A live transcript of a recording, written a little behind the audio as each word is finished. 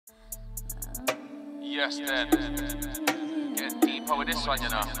Yes, then. Getting deeper with this one, you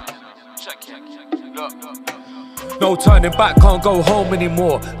know. Check it. Look. No turning back, can't go home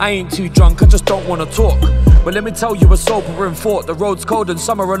anymore. I ain't too drunk, I just don't wanna talk. But let me tell you a sobering thought. The road's cold and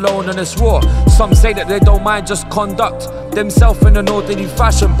some are alone and it's raw. Some say that they don't mind, just conduct themselves in an orderly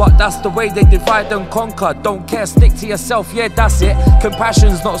fashion, but that's the way they divide and conquer. Don't care, stick to yourself, yeah, that's it.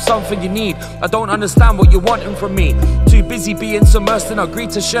 Compassion's not something you need. I don't understand what you're wanting from me. Too busy being submersed and agree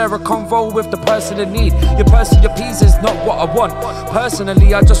to share a convo with the person in need. Your person, your peas is not what I want.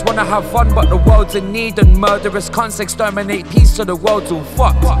 Personally, I just wanna have fun, but the world's in need and murderous cunts exterminate peace, so the world's all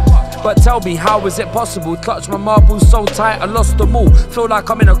fucked. But tell me, how is it possible? Clutch my marbles so tight, I lost them all. Feel like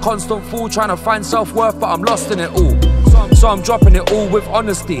I'm in a constant fool, trying to find self-worth, but I'm lost in it all. So I'm dropping it all with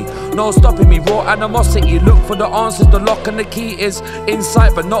honesty. No stopping me, raw animosity. Look for the answers, the lock and the key is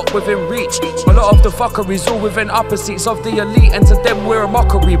inside but not within reach. A lot of the fuckery's all within upper seats of the elite, and to them we're a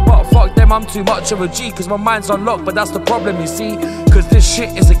mockery. But fuck them, I'm too much of a G, cause my mind's unlocked, but that's the problem, you see. Cause this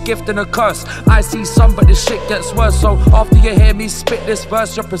shit is a gift and a curse. I see some, but this shit gets worse. So after you hear me spit this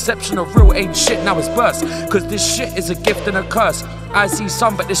verse, your perception of real ain't shit, now it's burst. Cause this shit is a gift and a curse. I see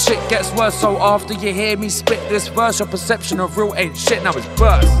some, but this shit gets worse. So after you hear me spit this verse, your perception of real ain't shit, now it's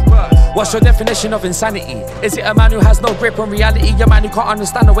burst. What's your definition of insanity? Is it a man who has no grip on reality? A man who can't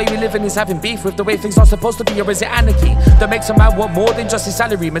understand the way we live and is having beef with the way things are supposed to be? Or is it anarchy that makes a man want more than just his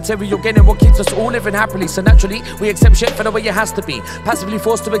salary? Material gaining what keeps us all living happily. So naturally, we accept shit for the way it has to be. Passively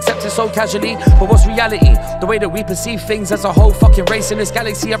forced to accept it so casually. But what's reality? The way that we perceive things as a whole fucking race in this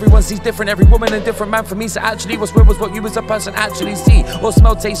galaxy. Everyone sees different, every woman a different man. For me, so actually what's real was what you as a person actually see, or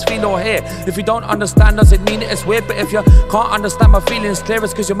smell, taste, feel, or hear. If you don't understand, doesn't mean it's weird. But if you can't understand my feelings clear,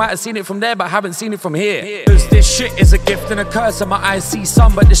 it's cause you might have seen it from there but haven't seen it from here. Cause this shit is a gift and a curse, and my eyes see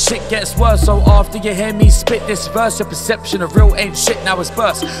some, but the shit gets worse. So after you hear me spit this verse, your perception of real ain't shit, now it's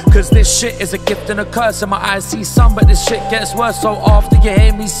burst. Cause this shit is a gift and a curse, and my eyes see some, but this shit gets worse. So after you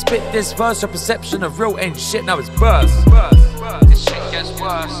hear me spit this verse, your perception of real ain't shit, now it's burst. This shit gets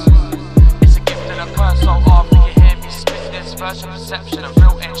worse. It's a gift and a curse. So after you hear me spit this verse, your perception of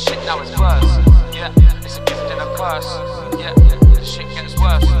real ain't shit, now it's worse. Yeah, it's a gift and a curse. Yeah, the shit gets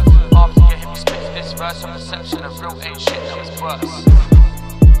worse. After you hear me spit this verse, your perception of real ain't shit, now it's worse.